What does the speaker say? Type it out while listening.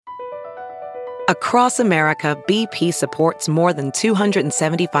Across America, BP supports more than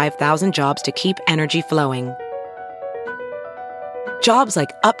 275,000 jobs to keep energy flowing. Jobs like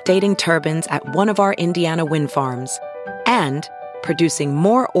updating turbines at one of our Indiana wind farms and producing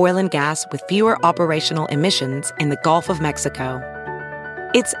more oil and gas with fewer operational emissions in the Gulf of Mexico.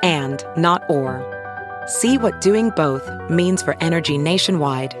 It's and, not or. See what doing both means for energy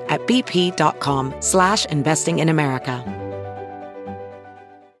nationwide at bp.com/investing in America.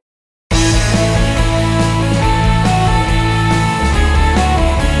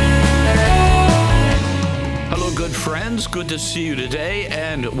 Hello, good friends. Good to see you today,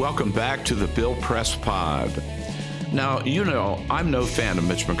 and welcome back to the Bill Press Pod. Now, you know, I'm no fan of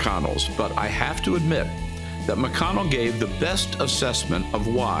Mitch McConnell's, but I have to admit that McConnell gave the best assessment of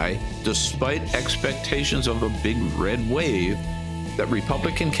why, despite expectations of a big red wave, that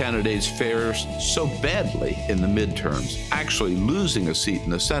Republican candidates fared so badly in the midterms, actually losing a seat in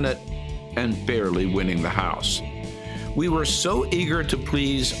the Senate and barely winning the House. We were so eager to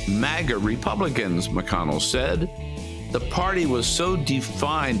please MAGA Republicans, McConnell said. The party was so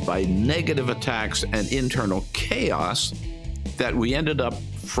defined by negative attacks and internal chaos that we ended up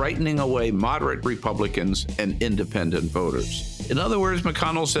frightening away moderate Republicans and independent voters. In other words,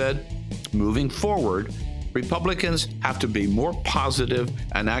 McConnell said, moving forward, Republicans have to be more positive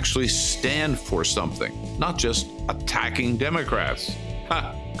and actually stand for something, not just attacking Democrats.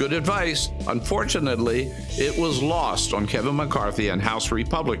 Good advice. Unfortunately, it was lost on Kevin McCarthy and House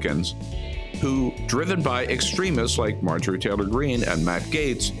Republicans, who, driven by extremists like Marjorie Taylor Greene and Matt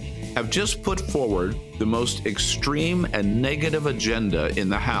Gaetz, have just put forward the most extreme and negative agenda in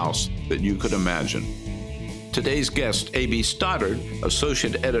the House that you could imagine. Today's guest, A.B. Stoddard,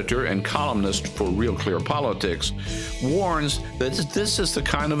 associate editor and columnist for Real Clear Politics, warns that this is the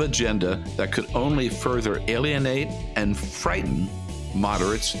kind of agenda that could only further alienate and frighten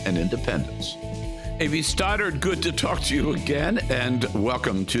moderates and independents. A.B. Stoddard, good to talk to you again, and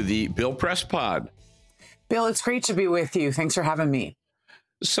welcome to the Bill Press Pod. Bill, it's great to be with you. Thanks for having me.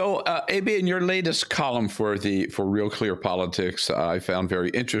 So, A.B., in your latest column for Real Clear Politics, I found very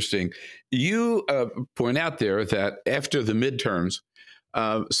interesting. You point out there that after the midterms,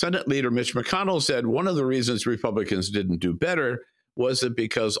 Senate Leader Mitch McConnell said one of the reasons Republicans didn't do better was that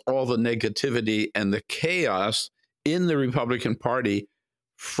because all the negativity and the chaos in the Republican Party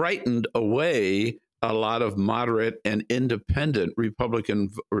frightened away a lot of moderate and independent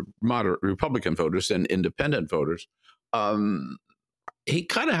moderate Republican voters and independent voters. He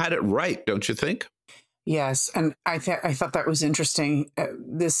kind of had it right, don't you think? Yes, and I thought that was interesting.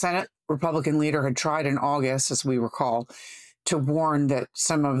 The Senate Republican leader had tried in August, as we recall, to warn that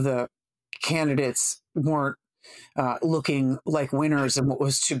some of the candidates weren't looking like winners in what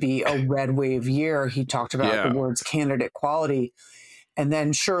was to be a red wave year. He talked about the words candidate quality. And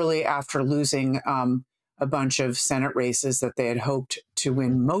then surely after losing a bunch of Senate races that they had hoped to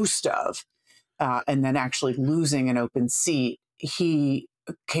win most of, and then actually losing an open seat, he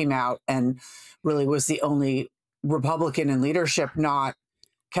came out and really was the only Republican in leadership, not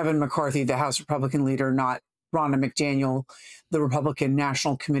Kevin McCarthy, the House Republican leader, not Ronna McDaniel, the Republican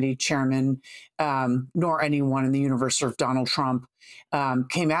National Committee chairman, nor anyone in the universe of Donald Trump,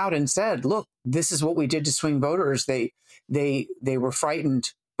 came out and said, look, this is what we did to swing voters. They were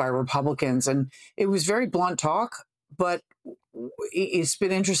frightened by Republicans. And it was very blunt talk, but it's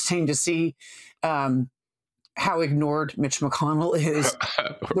been interesting to see how ignored Mitch McConnell is.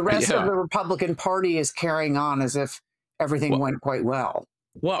 The rest of the Republican Party is carrying on as if everything went quite well.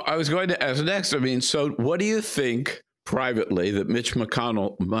 Well, I was going to ask next. I mean, so what do you think privately that Mitch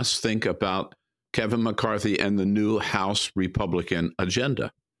McConnell must think about Kevin McCarthy and the new House Republican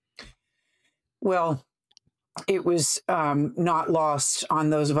agenda? Well, it was not lost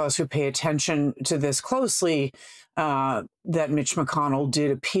on those of us who pay attention to this closely that Mitch McConnell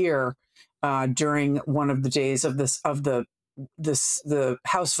did appear during one of the days of the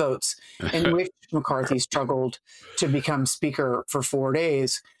House votes in which McCarthy struggled to become Speaker for 4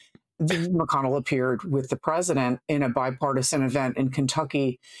 days. McConnell appeared with the president in a bipartisan event in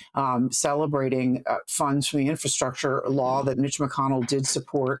Kentucky, celebrating funds from the infrastructure law that Mitch McConnell did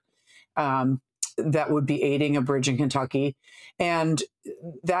support, that would be aiding a bridge in Kentucky. And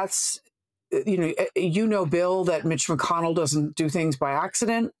that's, Bill, that Mitch McConnell doesn't do things by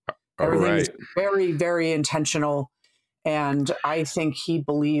accident. Everything's very, very intentional. And I think he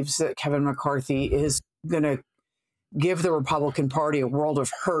believes that Kevin McCarthy is going to give the Republican Party a world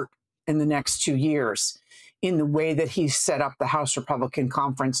of hurt in the next 2 years in the way that he set up the House Republican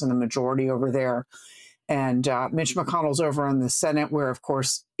Conference and the majority over there. And Mitch McConnell's over in the Senate, where, of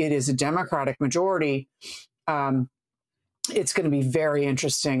course, it is a Democratic majority. It's going to be very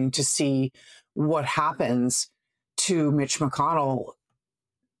interesting to see what happens to Mitch McConnell,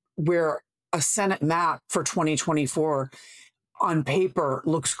 where a Senate map for 2024 on paper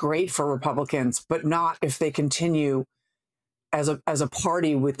looks great for Republicans, but not if they continue as a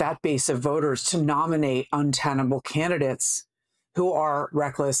party with that base of voters to nominate untenable candidates who are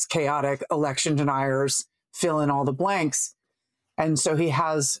reckless, chaotic, election deniers, fill in all the blanks. And so he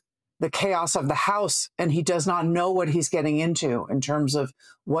has the chaos of the House, and he does not know what he's getting into in terms of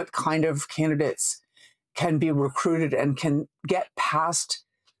what kind of candidates can be recruited and can get past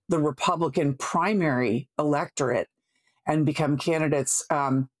the Republican primary electorate and become candidates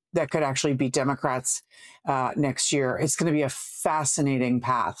that could actually be Democrats next year. It's going to be a fascinating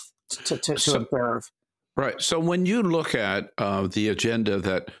path to observe. Right. So when you look at the agenda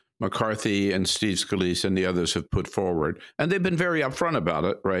that McCarthy and Steve Scalise and the others have put forward, and they've been very upfront about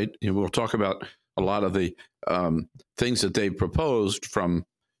it, right? We'll talk about a lot of the things that they proposed, from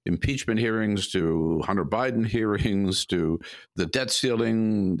impeachment hearings to Hunter Biden hearings to the debt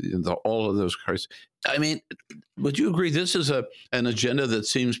ceiling, all of those cards. I mean, would you agree this is an agenda that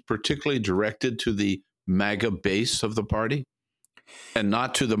seems particularly directed to the MAGA base of the party and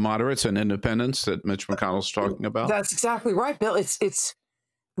not to the moderates and independents that Mitch McConnell's talking about? That's exactly right, Bill.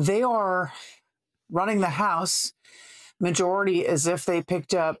 They are running the House majority as if they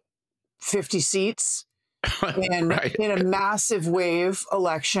picked up 50 seats in a massive wave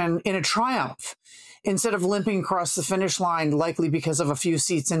election, in a triumph, instead of limping across the finish line, likely because of a few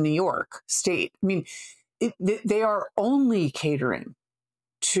seats in New York State. I mean, they are only catering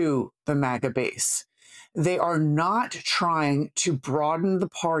to the MAGA base. They are not trying to broaden the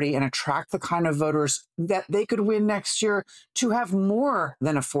party and attract the kind of voters that they could win next year to have more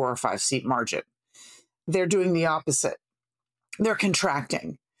than a 4 or 5 seat margin. They're doing the opposite. They're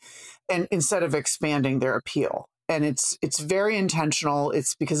contracting, and instead of expanding their appeal. And it's very intentional.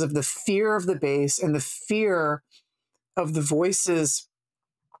 It's because of the fear of the base and the fear of the voices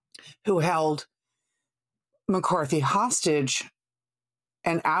who held McCarthy hostage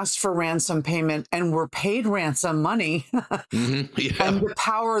and asked for ransom payment and were paid ransom money. Mm-hmm. Yeah. And the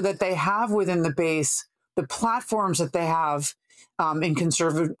power that they have within the base, the platforms that they have in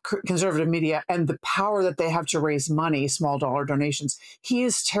conservative media, and the power that they have to raise money, small dollar donations. He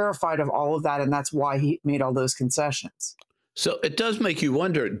is terrified of all of that, and that's why he made all those concessions. So it does make you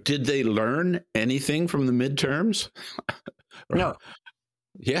wonder, did they learn anything from the midterms? No.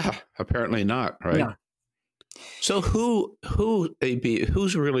 Yeah, apparently not, right? No. So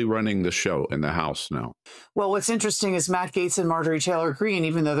who's really running the show in the House now? Well, what's interesting is Matt Gaetz and Marjorie Taylor Greene,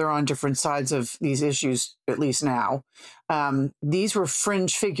 even though they're on different sides of these issues, at least now, these were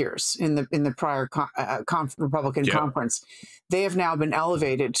fringe figures in the prior Republican conference. They have now been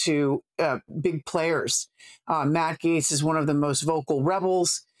elevated to big players. Matt Gaetz is one of the most vocal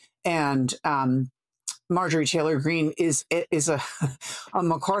rebels, and Marjorie Taylor Greene is a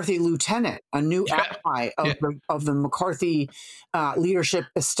McCarthy lieutenant, a new ally of the McCarthy leadership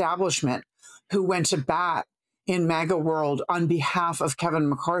establishment, who went to bat in MAGA world on behalf of Kevin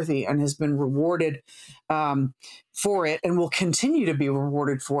McCarthy and has been rewarded for it, and will continue to be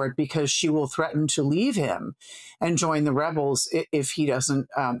rewarded for it, because she will threaten to leave him and join the rebels if he doesn't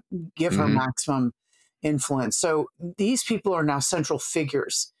give her maximum influence. So these people are now central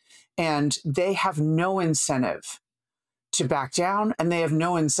figures. And they have no incentive to back down, and they have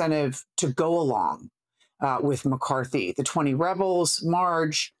no incentive to go along with McCarthy. The 20 rebels,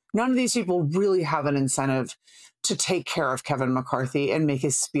 Marge, none of these people really have an incentive to take care of Kevin McCarthy and make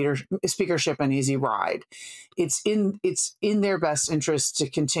his speakership an easy ride. It's in their best interest to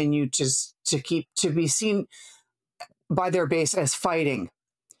continue to be seen by their base as fighting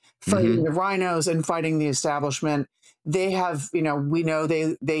the rhinos and fighting the establishment. They have, we know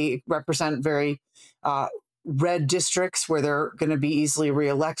they represent very red districts where they're going to be easily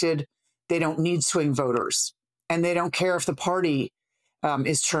reelected. They don't need swing voters, and they don't care if the party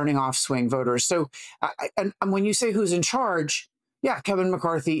is turning off swing voters. So and when you say who's in charge, Kevin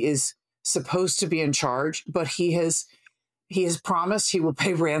McCarthy is supposed to be in charge, but he has promised he will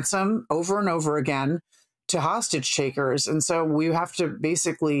pay ransom over and over again to hostage takers. And so we have to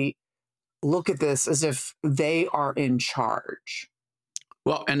basically look at this as if they are in charge.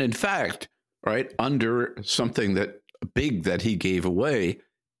 Well, and in fact, right, under something that big that he gave away,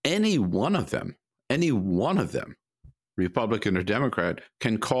 any one of them, Republican or Democrat,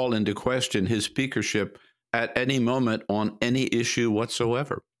 can call into question his speakership at any moment on any issue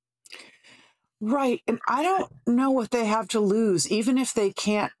whatsoever. Right. And I don't know what they have to lose, even if they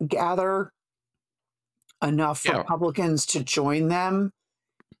can't gather enough Republicans to join them.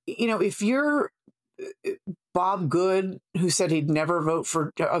 If you're Bob Good, who said he'd never vote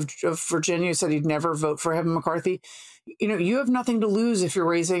for of Virginia, said he'd never vote for Kevin McCarthy. You have nothing to lose if you're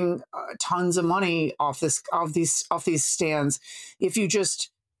raising tons of money off these stands. If you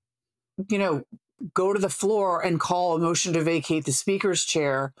just go to the floor and call a motion to vacate the speaker's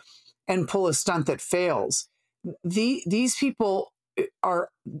chair and pull a stunt that fails. These people are,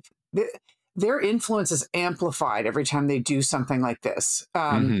 their influence is amplified every time they do something like this.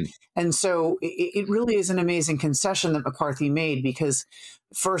 And so it really is an amazing concession that McCarthy made, because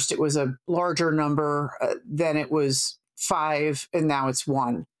first it was a larger number, then it was 5, and now it's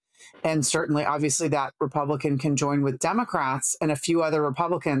 1. And certainly, obviously, that Republican can join with Democrats and a few other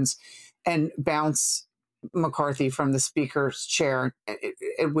Republicans and bounce McCarthy from the speaker's chair,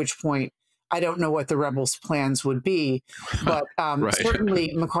 at which point I don't know what the rebels' plans would be. But Right.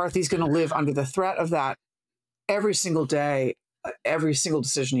 certainly McCarthy's going to live under the threat of that every single day, every single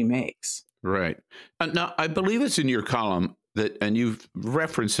decision he makes. Right. Now, I believe it's in your column that, and you've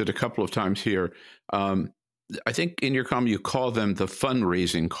referenced it a couple of times here. I think in your column you call them the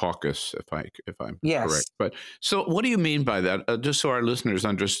fundraising caucus, if I'm Yes. correct. But so, what do you mean by that? Just so our listeners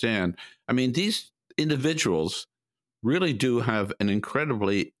understand. I mean, these individuals really do have an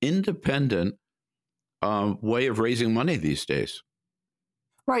incredibly independent way of raising money these days.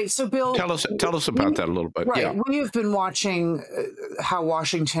 Right. So, Bill, Tell us about that a little bit. right. Yeah. We have been watching how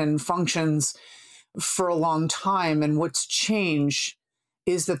Washington functions for a long time, and what's changed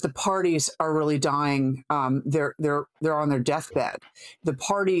is that the parties are really dying. They're on their deathbed. The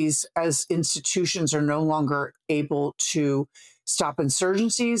parties, as institutions, are no longer able to stop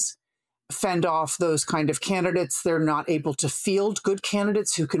insurgencies, fend off those kind of candidates. They're not able to field good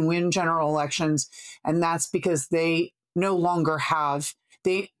candidates who can win general elections, and that's because they no longer have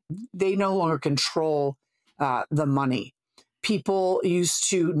they no longer control the money. People used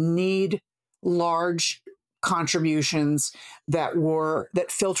to need large contributions that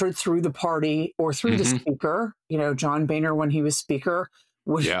filtered through the party or through the speaker. John Boehner, when he was speaker,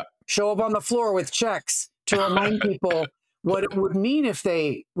 would show up on the floor with checks to remind people what it would mean if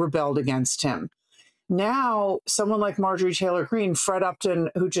they rebelled against him. Now, someone like Marjorie Taylor Greene, Fred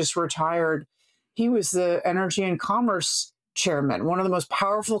Upton, who just retired, he was the Energy and Commerce chairman, one of the most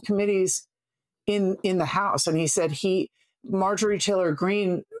powerful committees in the House. And he said Marjorie Taylor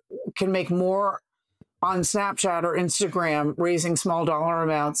Greene can make more on Snapchat or Instagram raising small dollar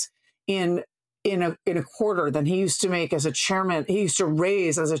amounts in a quarter than he used to make as a chairman. He used to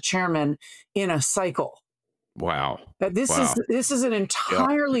raise as a chairman in a cycle. Wow. This is an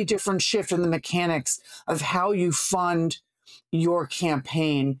entirely different shift in the mechanics of how you fund your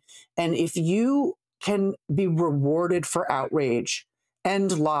campaign. And if you can be rewarded for outrage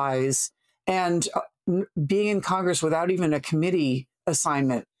and lies and being in Congress without even a committee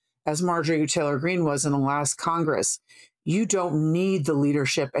assignment, as Marjorie Taylor Greene was in the last Congress, you don't need the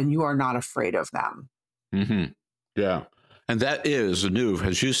leadership, and you are not afraid of them. Yeah, and that is new,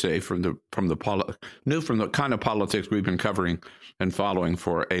 as you say, from the kind of politics we've been covering and following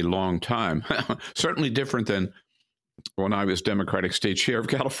for a long time. Certainly different than when I was Democratic State Chair of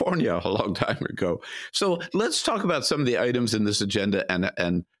California a long time ago. So let's talk about some of the items in this agenda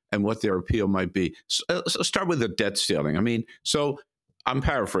and what their appeal might be. So, let's start with the debt ceiling. I mean, so I'm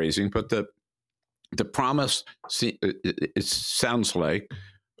paraphrasing, but the promise, it sounds like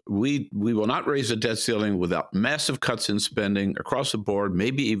we will not raise the debt ceiling without massive cuts in spending across the board,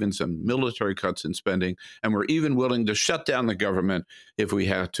 maybe even some military cuts in spending, and we're even willing to shut down the government if we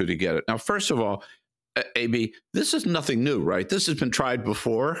have to get it. Now, first of all, AB, this is nothing new, right? This has been tried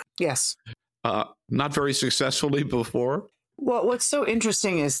before. Yes. Not very successfully before. Well, what's so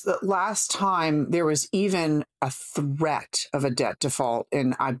interesting is that last time there was even a threat of a debt default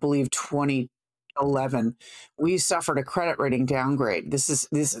in, I believe, 2011, we suffered a credit rating downgrade.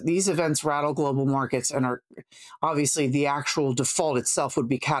 These events rattle global markets and are obviously the actual default itself would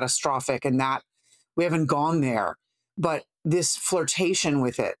be catastrophic, and that we haven't gone there. But this flirtation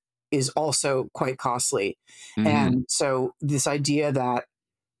with it is also quite costly. And so this idea that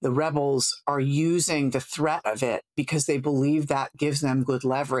the rebels are using the threat of it because they believe that gives them good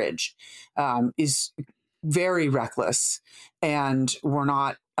leverage is very reckless. And we're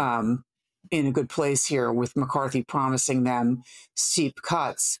not in a good place here with McCarthy promising them steep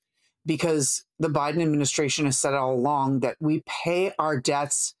cuts, because the Biden administration has said all along that we pay our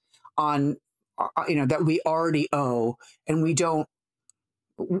debts on, that we already owe, and we're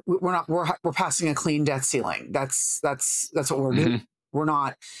passing a clean debt ceiling. That's what we're doing. We're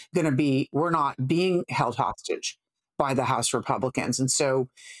not being held hostage by the House Republicans. And so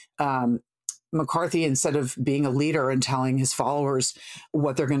McCarthy, instead of being a leader and telling his followers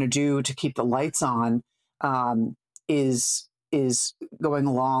what they're going to do to keep the lights on, is going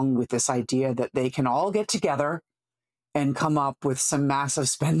along with this idea that they can all get together and come up with some massive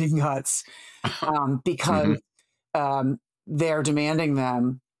spending cuts because they're demanding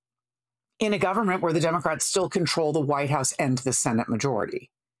them in a government where the Democrats still control the White House and the Senate majority.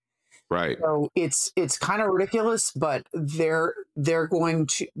 Right. So it's kind of ridiculous, but these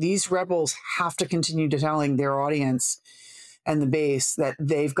rebels have to continue to telling their audience and the base that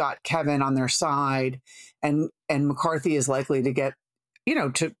they've got Kevin on their side, and McCarthy is likely to get,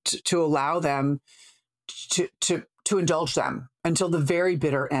 to allow them to indulge them until the very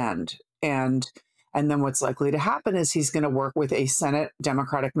bitter end. And then what's likely to happen is he's going to work with a Senate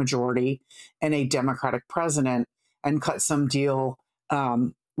Democratic majority and a Democratic president and cut some deal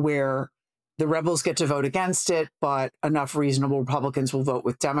where the rebels get to vote against it, but enough reasonable Republicans will vote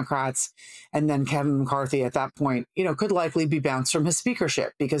with Democrats. And then Kevin McCarthy at that point, could likely be bounced from his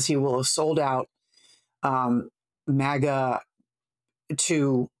speakership because he will have sold out MAGA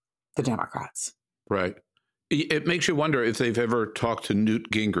to the Democrats. Right. It makes you wonder if they've ever talked to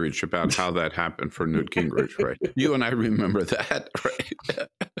Newt Gingrich about how that happened for Newt Gingrich, right? You and I remember that, right?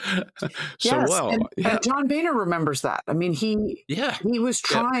 Yes, and John Boehner remembers that. I mean, he was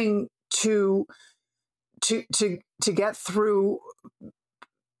trying to get through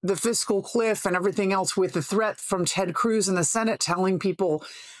the fiscal cliff and everything else with the threat from Ted Cruz in the Senate telling people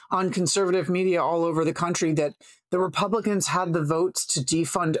on conservative media all over the country that the Republicans had the votes to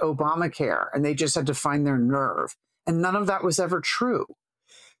defund Obamacare and they just had to find their nerve. And none of that was ever true.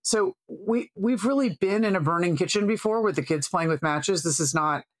 So we've really been in a burning kitchen before with the kids playing with matches. It's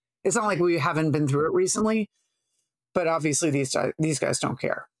not like we haven't been through it recently, but obviously these guys don't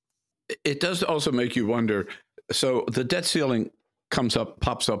care. It does also make you wonder. So the debt ceiling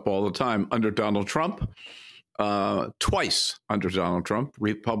pops up all the time under Donald Trump. Twice under Donald Trump,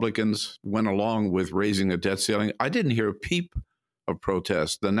 Republicans went along with raising the debt ceiling. I didn't hear a peep of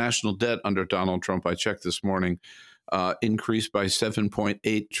protest. The national debt under Donald Trump, I checked this morning, increased by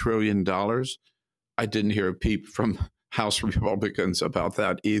 $7.8 trillion. I didn't hear a peep from House Republicans about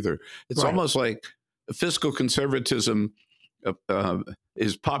that either. It's almost like fiscal conservatism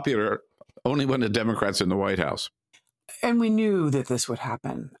is popular only when the Democrats in the White House. And we knew that this would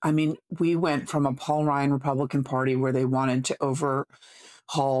happen. I mean, we went from a Paul Ryan Republican Party where they wanted to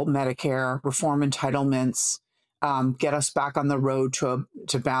overhaul Medicare, reform entitlements, get us back on the road to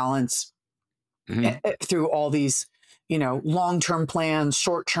balance through all these, long-term plans,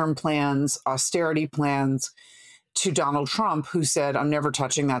 short-term plans, austerity plans, to Donald Trump, who said, I'm never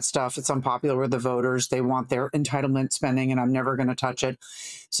touching that stuff. It's unpopular with the voters. They want their entitlement spending, and I'm never going to touch it.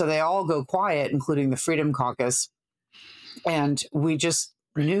 So they all go quiet, including the Freedom Caucus. And we just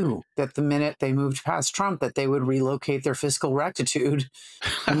knew that the minute they moved past Trump, that they would relocate their fiscal rectitude.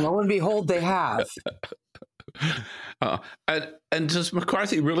 And lo and behold, they have. And does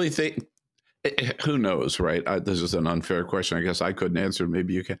McCarthy really think, who knows, right? This is an unfair question. I guess I couldn't answer.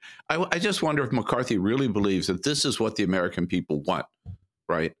 Maybe you can. I just wonder if McCarthy really believes that this is what the American people want,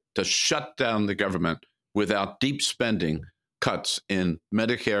 right? To shut down the government without deep spending cuts in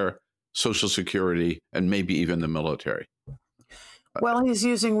Medicare, Social Security, and maybe even the military. Well, he's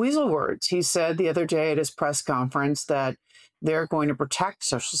using weasel words. He said the other day at his press conference that they're going to protect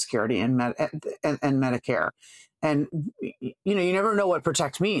Social Security and Medicare. And, you never know what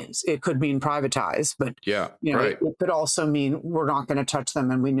protect means. It could mean privatize, but, it could also mean we're not going to touch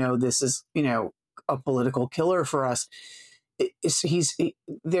them. And we know this is, a political killer for us.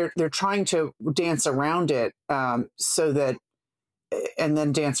 They're trying to dance around it so that, and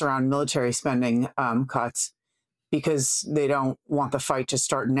then dance around military spending cuts because they don't want the fight to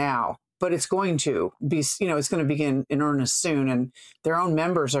start now. But it's going to be, it's going to begin in earnest soon, and their own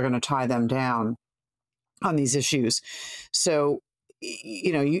members are going to tie them down on these issues. So,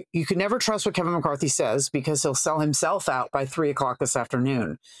 you can never trust what Kevin McCarthy says because he'll sell himself out by 3:00 this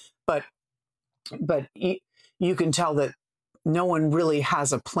afternoon. But you can tell that no one really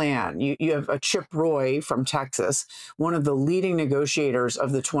has a plan. You have a Chip Roy from Texas, one of the leading negotiators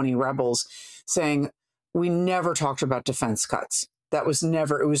of the 20 rebels, saying, we never talked about defense cuts. It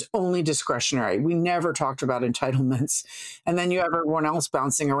was only discretionary. We never talked about entitlements. And then you have everyone else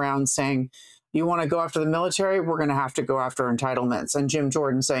bouncing around saying, you want to go after the military? We're going to have to go after entitlements. And Jim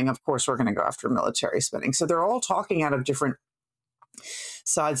Jordan saying, of course, we're going to go after military spending. So they're all talking out of different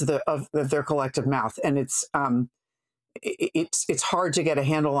sides of their collective mouth. And it's hard to get a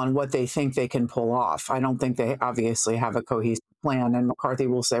handle on what they think they can pull off. I don't think they obviously have a cohesive plan. And McCarthy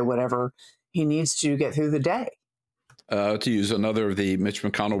will say whatever he needs to get through the day. To use another of the Mitch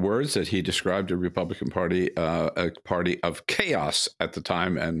McConnell words that he described the Republican Party, a party of chaos at the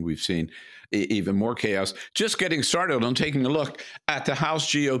time, and we've seen even more chaos. Just getting started on taking a look at the House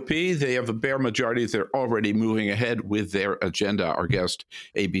GOP. They have a bare majority. They're already moving ahead with their agenda. Our guest,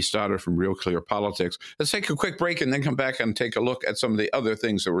 A.B. Stoddard from Real Clear Politics. Let's take a quick break and then come back and take a look at some of the other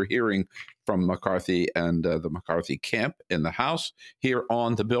things that we're hearing from McCarthy and the McCarthy camp in the House here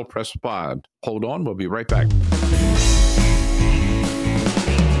on the Bill Press Pod. Hold on. We'll be right back.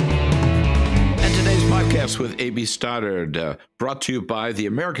 Today's podcast with A.B. Stoddard, brought to you by the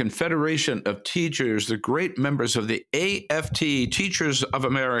American Federation of Teachers, the great members of the AFT, Teachers of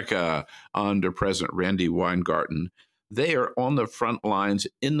America, under President Randi Weingarten. They are on the front lines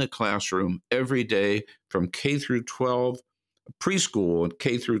in the classroom every day from K through 12, preschool and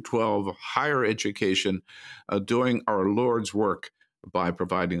K through 12, higher education, doing our Lord's work by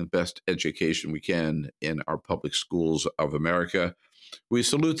providing the best education we can in our public schools of America. We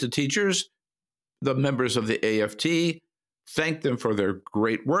salute the teachers, the members of the AFT, thank them for their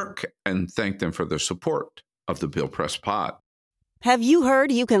great work, and thank them for their support of the Bill Press Pod. Have you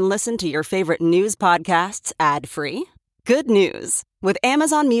heard you can listen to your favorite news podcasts ad-free? Good news! With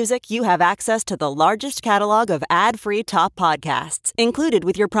Amazon Music, you have access to the largest catalog of ad-free top podcasts included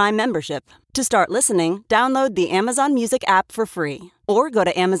with your Prime membership. To start listening, download the Amazon Music app for free or go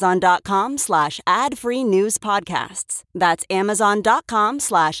to amazon.com/ad-free news podcasts. That's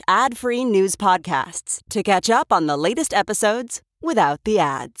amazon.com/ad-free news podcasts to catch up on the latest episodes without the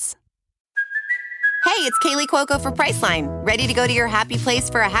ads. Hey, it's Kaylee Cuoco for Priceline. Ready to go to your happy place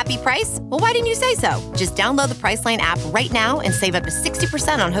for a happy price? Well, why didn't you say so? Just download the Priceline app right now and save up to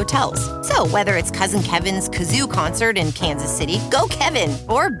 60% on hotels. So whether it's Cousin Kevin's Kazoo Concert in Kansas City, go Kevin,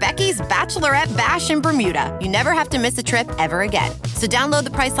 or Becky's Bachelorette Bash in Bermuda, you never have to miss a trip ever again. So download the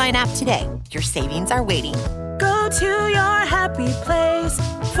Priceline app today. Your savings are waiting. Go to your happy place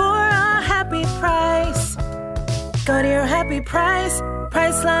for a happy price. Go to your happy price,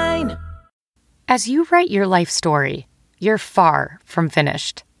 Priceline. As you write your life story, you're far from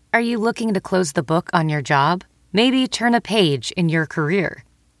finished. Are you looking to close the book on your job? Maybe turn a page in your career?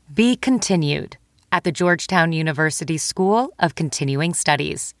 Be continued at the Georgetown University School of Continuing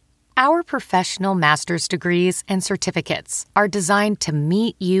Studies. Our professional master's degrees and certificates are designed to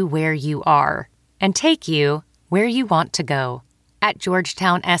meet you where you are and take you where you want to go. At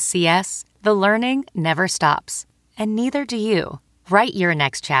Georgetown SCS, the learning never stops, and neither do you. Write your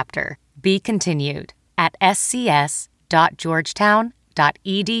next chapter. Be continued at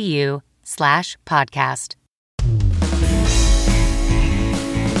scs.georgetown.edu/podcast.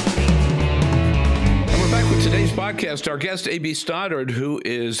 And we're back with today's podcast. Our guest, A.B. Stoddard, who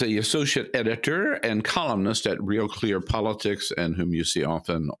is the associate editor and columnist at Real Clear Politics, and whom you see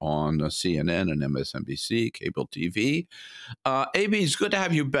often on CNN and MSNBC, cable TV. A.B., it's good to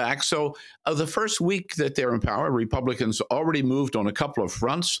have you back. So the first week that they're in power, Republicans already moved on a couple of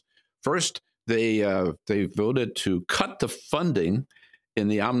fronts. First, they voted to cut the funding in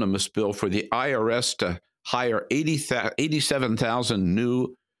the omnibus bill for the IRS to hire 87,000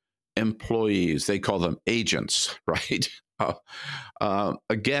 new employees. They call them agents, right?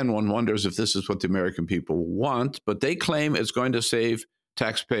 Again, one wonders if this is what the American people want, but they claim it's going to save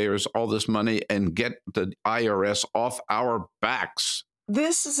taxpayers all this money and get the IRS off our backs.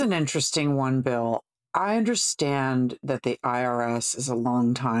 This is an interesting one, Bill. I understand that the IRS is a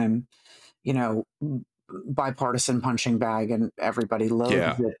long time, bipartisan punching bag and everybody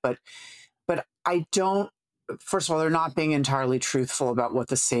loathes it. But I don't, first of all, they're not being entirely truthful about what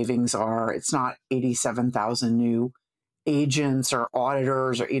the savings are. It's not 87,000 new agents or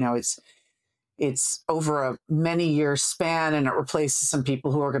auditors or, it's over a many year span, and it replaces some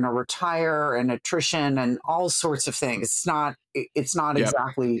people who are going to retire and attrition and all sorts of things. It's not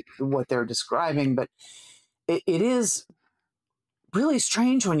exactly what they're describing, but it is really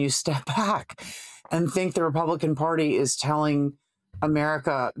strange when you step back and think the Republican Party is telling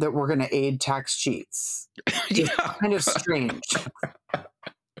America that we're going to aid tax cheats. It's kind of strange.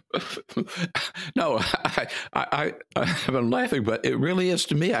 No, I've been laughing, but it really is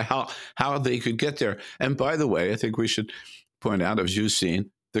to me how they could get there. And by the way, I think we should point out, as you've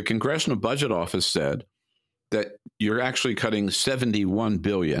seen, the Congressional Budget Office said that you're actually cutting $71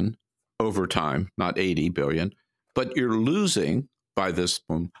 billion over time, not $80 billion, but you're losing by this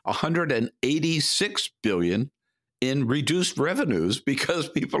 $186 billion in reduced revenues because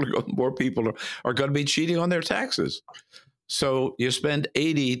more people are going to be cheating on their taxes. So you spend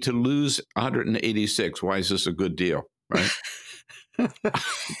 80 to lose 186. Why is this a good deal, right?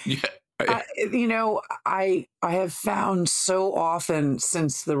 I have found so often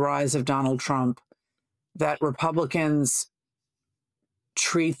since the rise of Donald Trump that Republicans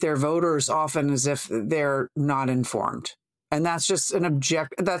treat their voters often as if they're not informed. And that's just an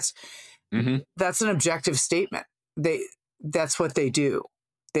that's an objective statement. That's what they do.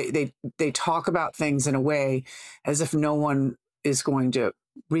 They talk about things in a way as if no one is going to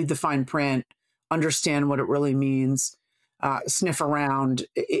read the fine print, understand what it really means, sniff around.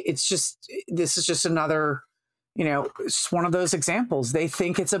 This is just another, it's one of those examples. They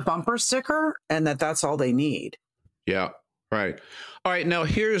think it's a bumper sticker and that's all they need. Yeah, right. All right. Now,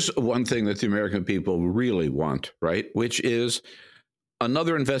 here's one thing that the American people really want, right? Which is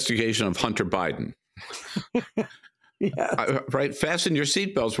another investigation of Hunter Biden. Yeah. Right. Fasten your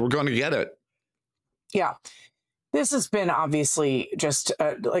seatbelts. We're going to get it. Yeah. This has been obviously just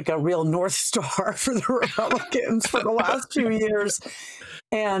like a real North Star for the Republicans for the last few years.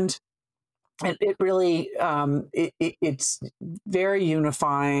 And it really, it's very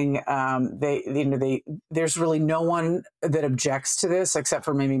unifying. There's really no one that objects to this except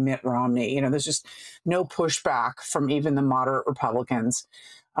for maybe Mitt Romney. There's just no pushback from even the moderate Republicans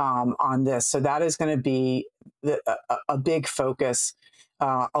on this. So that is going to be a big focus,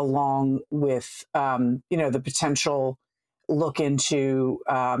 along with, the potential look into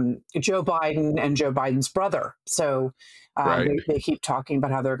Joe Biden and Joe Biden's brother. So they keep talking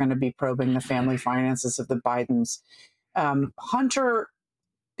about how they're going to be probing the family finances of the Bidens. Hunter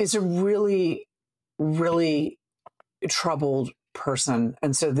is a really, really troubled person.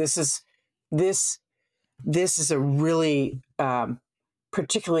 And so this is a really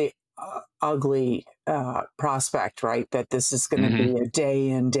particularly ugly prospect, right? That this is going to be a day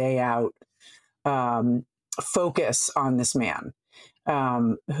in, day out focus on this man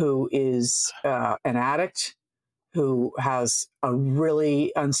who is an addict, who has a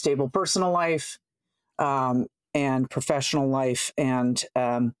really unstable personal life and professional life. And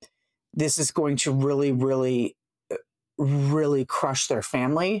this is going to really, really, really crush their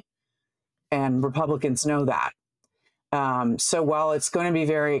family. And Republicans know that. So while it's going to be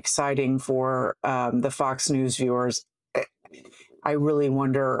very exciting for the Fox News viewers, I really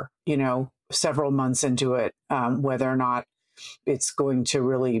wonder, several months into it, whether or not it's going to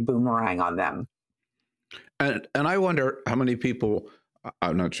really boomerang on them. And I wonder how many people,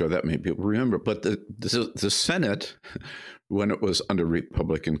 I'm not sure that many people remember, but the Senate, when it was under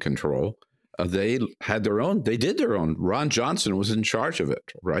Republican control, they did their own. Ron Johnson was in charge of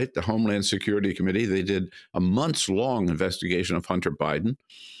it, right? The Homeland Security Committee, they did a months-long investigation of Hunter Biden.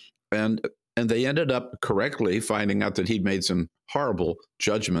 And they ended up correctly finding out that he'd made some horrible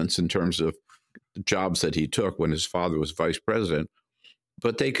judgments in terms of jobs that he took when his father was vice president.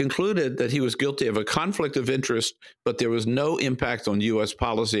 But they concluded that he was guilty of a conflict of interest, but there was no impact on U.S.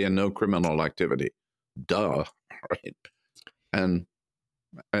 policy and no criminal activity. Duh, right?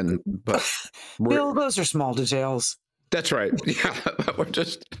 But Bill, those are small details. That's right. Yeah, but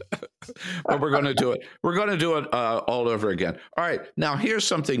we're going to do it. We're going to do it all over again. All right. Now, here's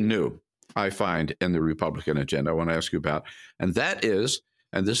something new I find in the Republican agenda I want to ask you about. And that is,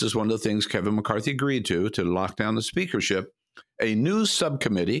 and this is one of the things Kevin McCarthy agreed to lock down the speakership, a new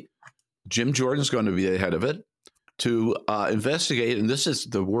subcommittee. Jim Jordan's going to be the head of it to investigate, and this is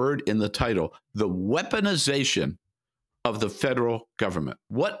the word in the title, the weaponization of the federal government.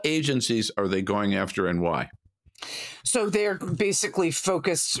 What agencies are they going after and why? So they're basically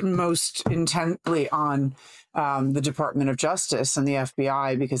focused most intently on the Department of Justice and the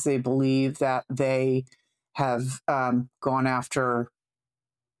FBI because they believe that they have gone after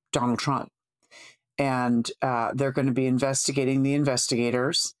Donald Trump. And they're going to be investigating the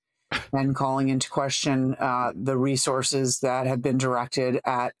investigators and calling into question the resources that have been directed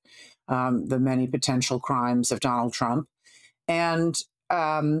at the many potential crimes of Donald Trump and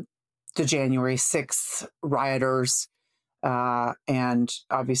the January 6th rioters and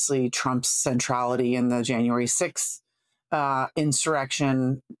obviously Trump's centrality in the January 6th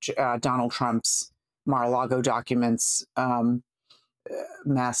insurrection, Donald Trump's Mar-a-Lago documents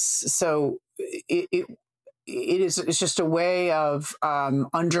mess. So it's just a way of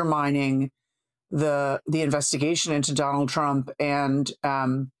undermining the investigation into Donald Trump and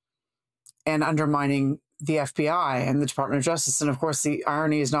undermining the FBI and the Department of Justice. And of course, the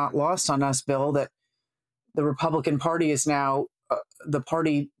irony is not lost on us, Bill, that the Republican Party is now the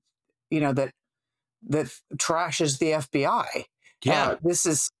party, that trashes the FBI. Yeah, this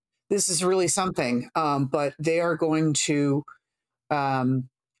is really something. But they are going to put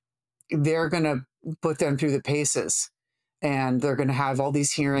them through the paces, and they're going to have all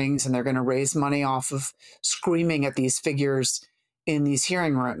these hearings, and they're going to raise money off of screaming at these figures in these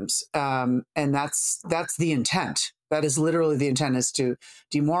hearing rooms. And that's the intent. That is literally the intent, is to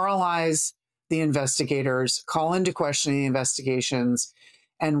demoralize the investigators, call into question the investigations,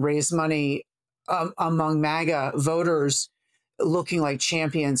 and raise money among MAGA voters looking like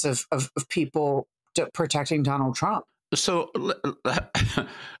champions of people protecting Donald Trump. So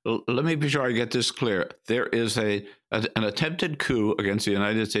let me be sure I get this clear. There is an attempted coup against the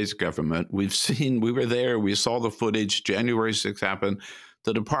United States government. We were there, we saw the footage. January 6th happened.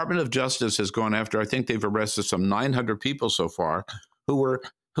 The Department of Justice has gone after, I think they've arrested some 900 people so far who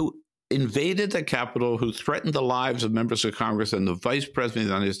invaded the Capitol, who threatened the lives of members of Congress and the Vice President of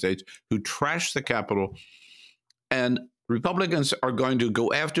the United States, who trashed the Capitol. And Republicans are going to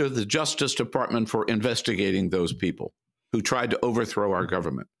go after the Justice Department for investigating those people who tried to overthrow our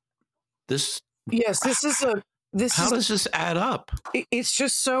government. How does this add up? It's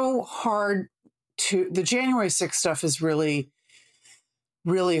just so hard the January 6th stuff is really,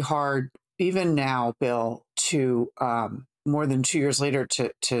 really hard, even now, Bill, to more than 2 years later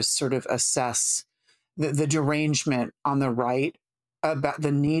to sort of assess the derangement on the right about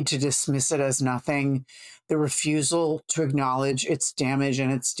the need to dismiss it as nothing, the refusal to acknowledge its damage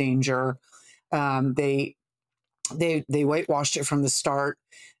and its danger. They whitewashed it from the start,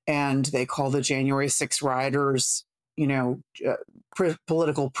 and they call the January 6th rioters,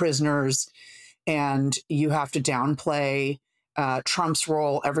 political prisoners, and you have to downplay Trump's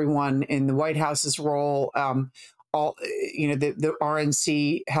role, everyone in the White House's role. The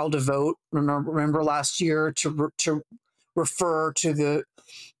RNC held a vote. Remember last year to refer to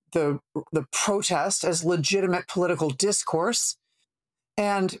the protest as legitimate political discourse,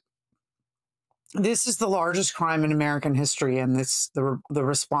 and this is the largest crime in American history, and the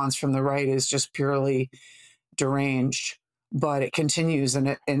response from the right is just purely deranged. But it continues,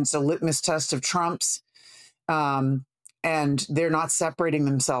 and it's a litmus test of Trump's, and they're not separating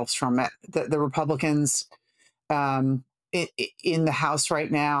themselves from it. The Republicans in the House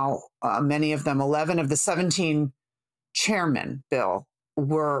right now, many of them, 11 of the 17 chairmen, Bill,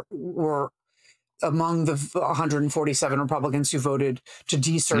 were among the 147 Republicans who voted to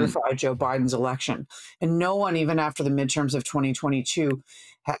decertify Joe Biden's election. And no one, even after the midterms of 2022,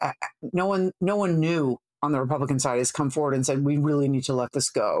 no one knew on the Republican side has come forward and said, we really need to let this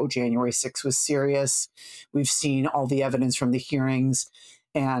go. January 6th was serious. We've seen all the evidence from the hearings,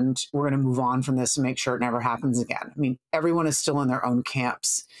 and we're going to move on from this and make sure it never happens again. I mean, everyone is still in their own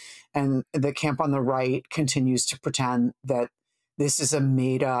camps, and the camp on the right continues to pretend that this is a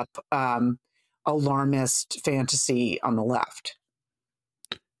made up, alarmist fantasy on the left.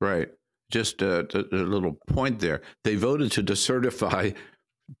 Right. Just a little point there. They voted to decertify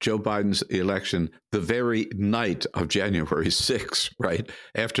Joe Biden's election the very night of January 6th, right?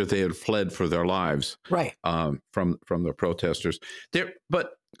 After they had fled for their lives, right, from the protesters.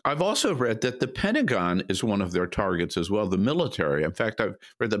 But I've also read that the Pentagon is one of their targets as well, the military. In fact, I've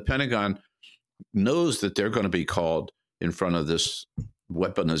read the Pentagon knows that they're going to be called in front of this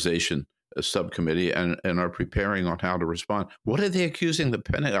weaponization subcommittee and are preparing on how to respond. What are they accusing the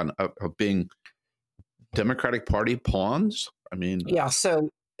Pentagon of being Democratic Party pawns? I mean, yeah. So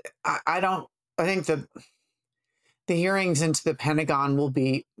I think the hearings into the Pentagon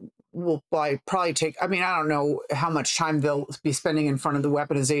will probably take, I mean, I don't know how much time they'll be spending in front of the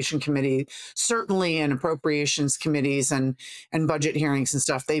Weaponization Committee, certainly in appropriations committees and budget hearings and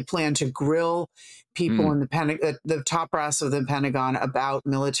stuff. They plan to grill people in the top brass of the Pentagon about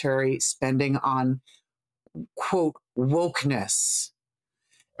military spending on, quote, wokeness.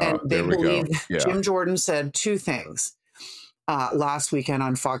 And they believe Jim Jordan said two things last weekend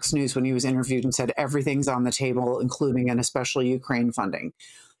on Fox News when he was interviewed and said everything's on the table, including and especially Ukraine funding.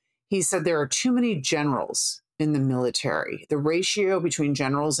 He said there are too many generals in the military. The ratio between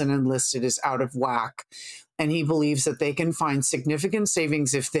generals and enlisted is out of whack. And he believes that they can find significant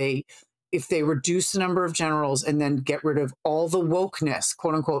savings if they reduce the number of generals and then get rid of all the wokeness,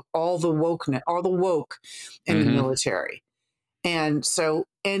 quote unquote, all the woke in the military. And so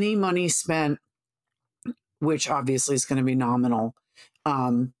any money spent, which obviously is going to be nominal,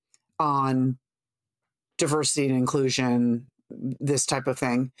 on diversity and inclusion, this type of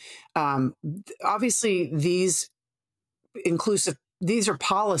thing. Obviously, these are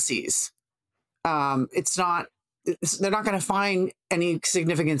policies. They're not going to find any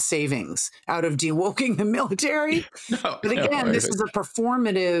significant savings out of dewoking the military. But again, this is a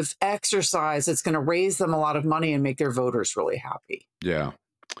performative exercise that's going to raise them a lot of money and make their voters really happy. Yeah.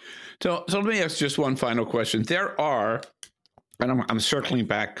 So let me ask just one final question. There are, and I'm circling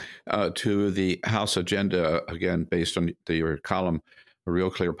back to the House agenda again, based on your column, Real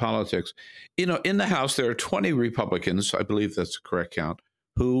Clear Politics. In the House, there are 20 Republicans, I believe that's the correct count,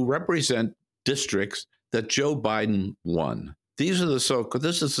 who represent districts that Joe Biden won. This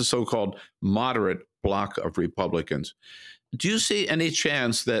is the so-called moderate bloc of Republicans. Do you see any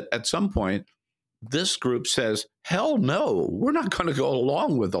chance that at some point this group says, hell no, we're not going to go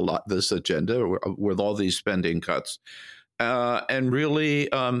along with this agenda, with all these spending cuts, and really,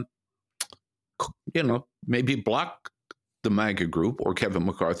 maybe block the MAGA group or Kevin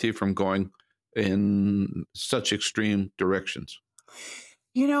McCarthy from going in such extreme directions?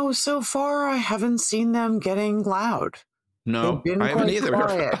 So far I haven't seen them getting loud. No, I haven't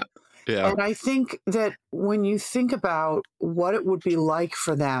either. Yeah. And I think that when you think about what it would be like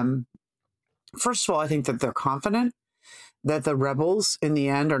for them, first of all, I think that they're confident that the rebels in the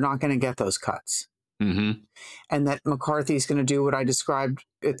end are not going to get those cuts. Mm-hmm. And that McCarthy's going to do what I described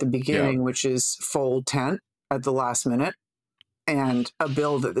at the beginning, which is fold tent at the last minute, and a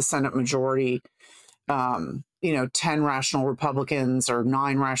bill that the Senate majority, 10 rational Republicans or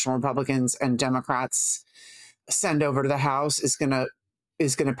 9 rational Republicans and Democrats send over to the House is going to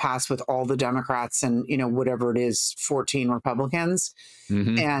pass with all the Democrats and, whatever it is, 14 Republicans.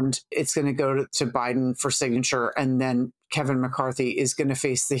 Mm-hmm. And it's going to go to Biden for signature. And then Kevin McCarthy is going to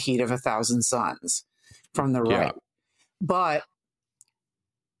face the heat of 1,000 suns from the right. But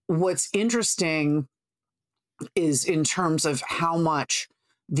what's interesting is in terms of how much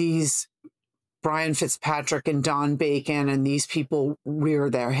these Brian Fitzpatrick and Don Bacon and these people rear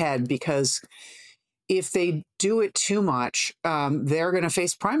their head, because if they do it too much, they're going to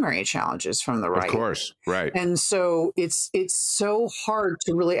face primary challenges from the right. Of course, right. And so it's so hard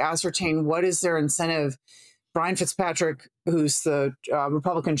to really ascertain what is their incentive. Brian Fitzpatrick, who's the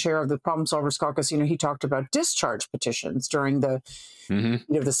Republican chair of the Problem Solvers Caucus, he talked about discharge petitions during the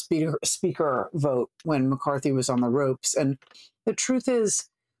the speaker vote when McCarthy was on the ropes. And the truth is,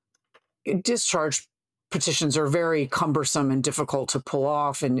 discharge petitions are very cumbersome and difficult to pull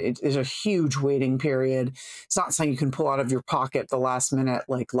off, and it is a huge waiting period. It's not something you can pull out of your pocket the last minute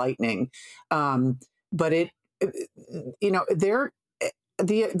like lightning. But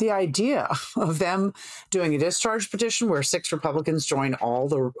the idea of them doing a discharge petition where 6 Republicans join all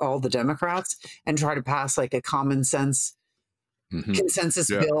the Democrats and try to pass like a common sense consensus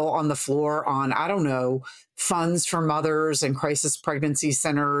bill on the floor on, I don't know, funds for mothers and crisis pregnancy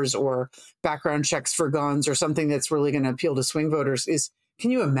centers or background checks for guns or something that's really going to appeal to swing voters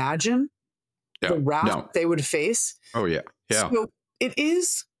can you imagine the wrath they would face? Oh, yeah. Yeah. So it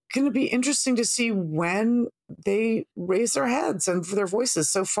is going to be interesting to see when they raise their heads and their voices.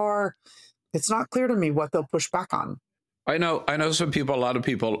 So far, it's not clear to me what they'll push back on. I know a lot of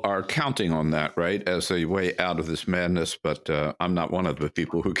people are counting on that, right, as a way out of this madness, but I'm not one of the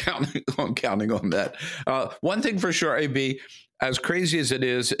people who counting on that. One thing for sure, AB, as crazy as it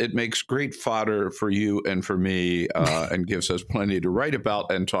is, it makes great fodder for you and for me, and gives us plenty to write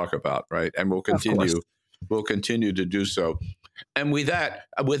about and talk about, right? And we'll continue to do so. And with that,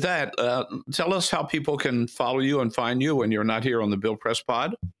 tell us how people can follow you and find you when you're not here on the Bill Press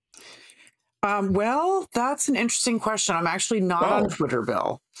Pod. Well, that's an interesting question. I'm actually not on Twitter,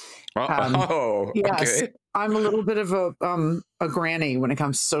 Bill. Yes, okay. I'm a little bit of a granny when it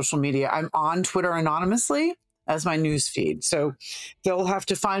comes to social media. I'm on Twitter anonymously as my news feed. So they'll have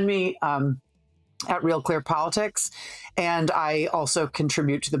to find me at Real Clear Politics. And I also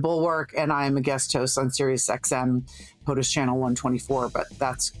contribute to The Bulwark, and I'm a guest host on Sirius XM, POTUS Channel 124. But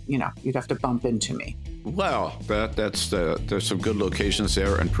that's, you'd have to bump into me. Well, there's some good locations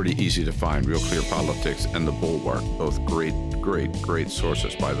there and pretty easy to find. Real Clear Politics and The Bulwark, both great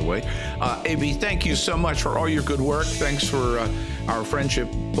sources, by the way. AB, thank you so much for all your good work. Thanks for our friendship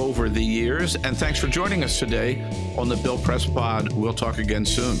over the years, and thanks for joining us today on the Bill Press Pod. We'll talk again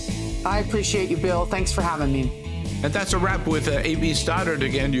soon. I appreciate you, Bill. Thanks for having me. And that's a wrap with A.B. Stoddard.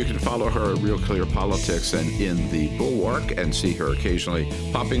 Again, you can follow her at Real Clear Politics and in The Bulwark and see her occasionally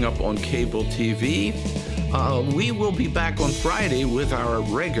popping up on cable TV. We will be back on Friday with our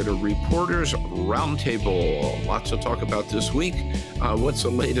regular Reporters Roundtable. Lots to talk about this week. What's the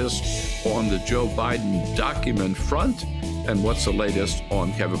latest on the Joe Biden document front? And what's the latest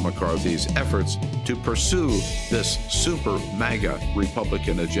on Kevin McCarthy's efforts to pursue this super MAGA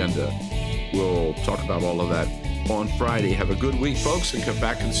Republican agenda? We'll talk about all of that on Friday. Have a good week, folks, and come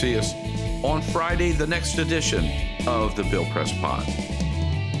back and see us on Friday, the next edition of the Bill Press Pod.